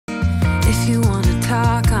if you wanna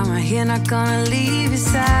talk, I'm right here, not gonna leave your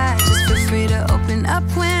side. Just feel free to open up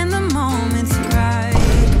when the moment's right.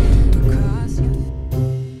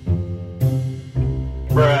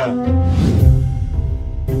 Bruh.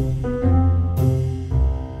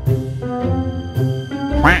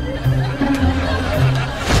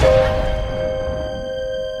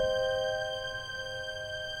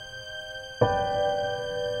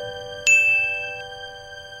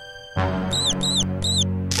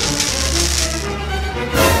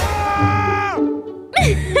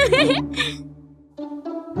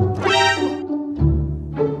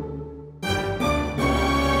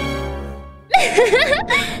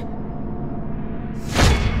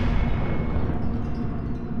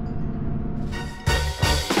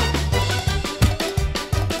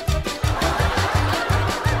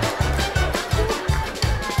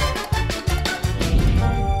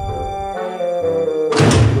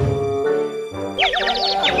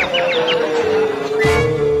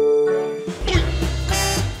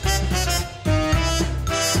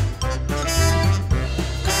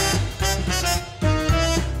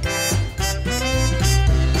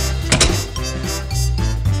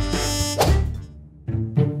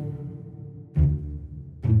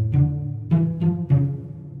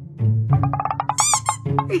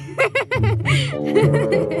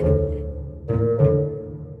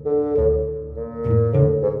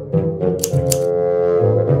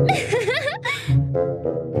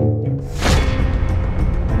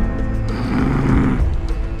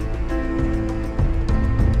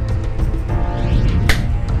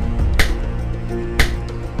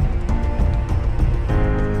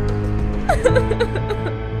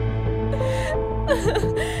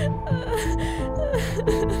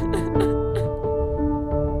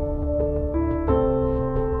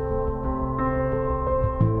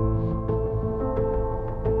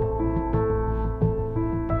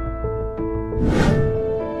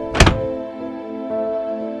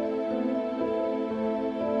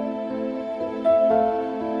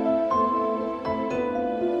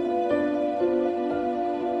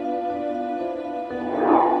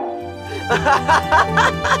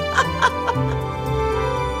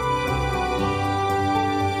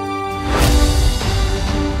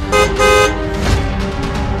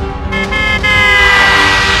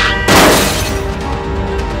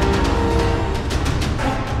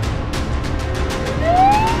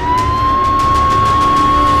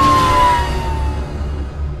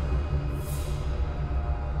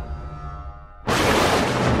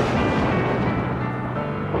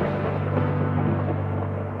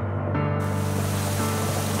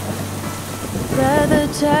 Leather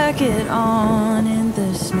jacket on in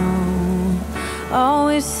the snow.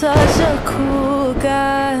 Always such a cool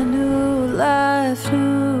guy. New life,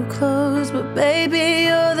 new clothes, but baby,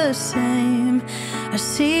 you're the same. I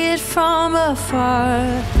see it from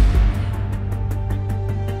afar.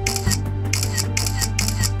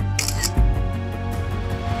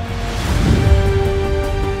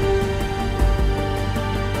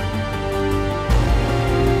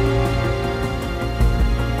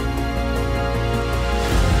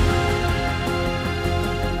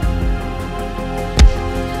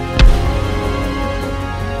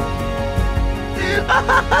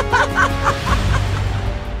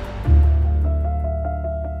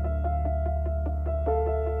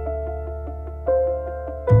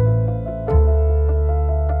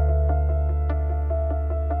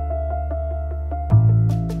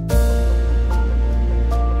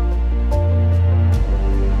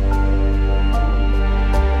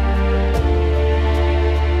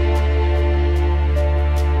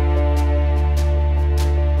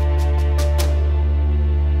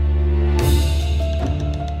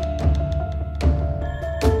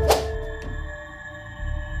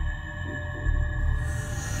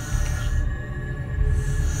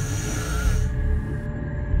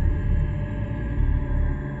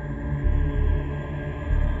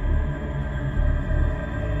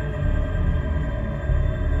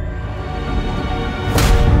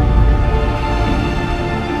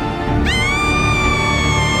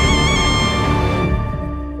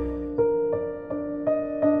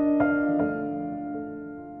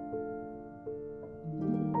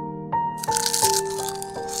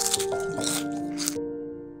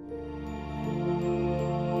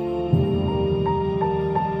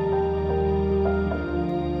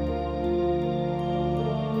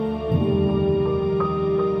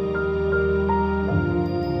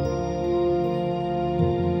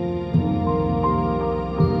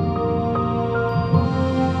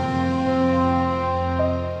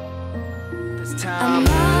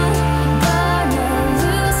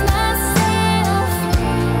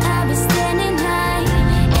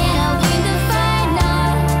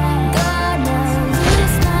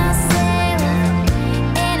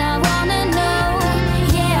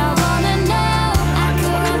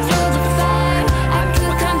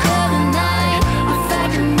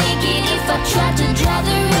 Tried to drive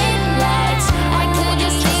the red lights, I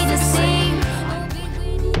couldn't stay the same.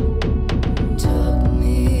 Took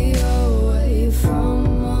me away from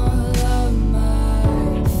all of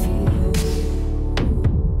my fears,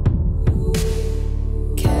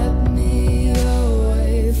 kept me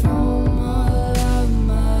away from all of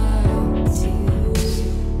my tears.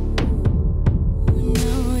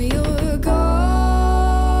 Now you're gone,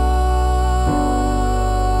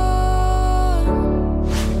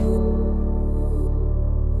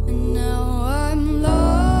 and now I'm lost.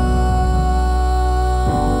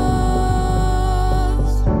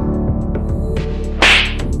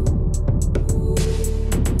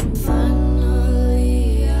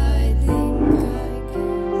 Finally, I think I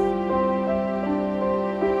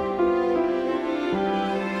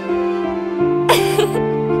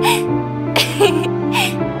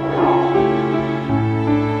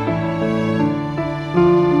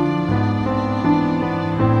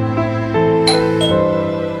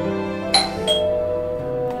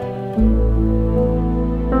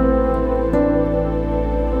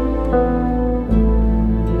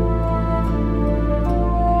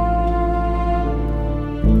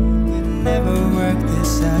Never worked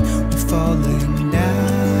this out, we're falling